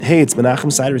Hey, it's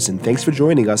Menachem Siderson. Thanks for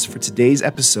joining us for today's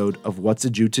episode of What's a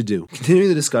Jew to Do? Continuing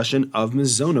the discussion of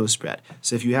Mizonos bread.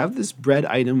 So if you have this bread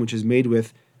item, which is made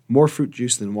with more fruit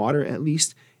juice than water at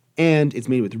least, and it's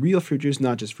made with real fruit juice,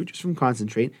 not just fruit juice from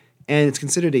concentrate, and it's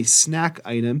considered a snack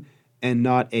item and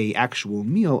not a actual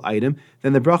meal item,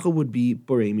 then the bracha would be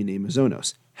borei minei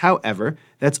Mizonos. However,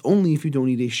 that's only if you don't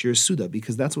eat a shir suda,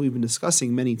 because that's what we've been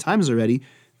discussing many times already,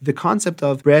 the concept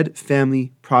of bread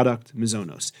family product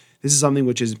Mizonos. This is something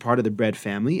which is part of the bread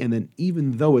family, and then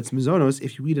even though it's Mizonos,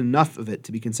 if you eat enough of it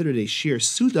to be considered a shir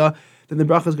suda, then the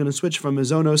bracha is going to switch from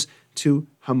Mizonos to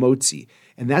hamotzi.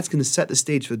 And that's going to set the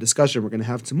stage for the discussion we're going to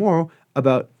have tomorrow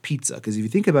about pizza. Because if you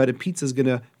think about it, pizza is going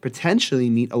to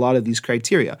potentially meet a lot of these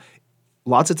criteria.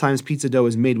 Lots of times pizza dough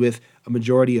is made with a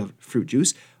majority of fruit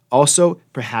juice. Also,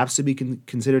 perhaps to be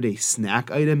considered a snack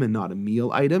item and not a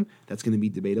meal item. That's going to be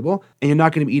debatable. And you're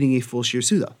not going to be eating a full shir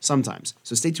suda sometimes.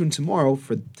 So stay tuned tomorrow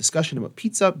for discussion about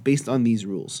pizza based on these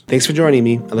rules. Thanks for joining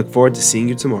me. I look forward to seeing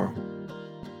you tomorrow.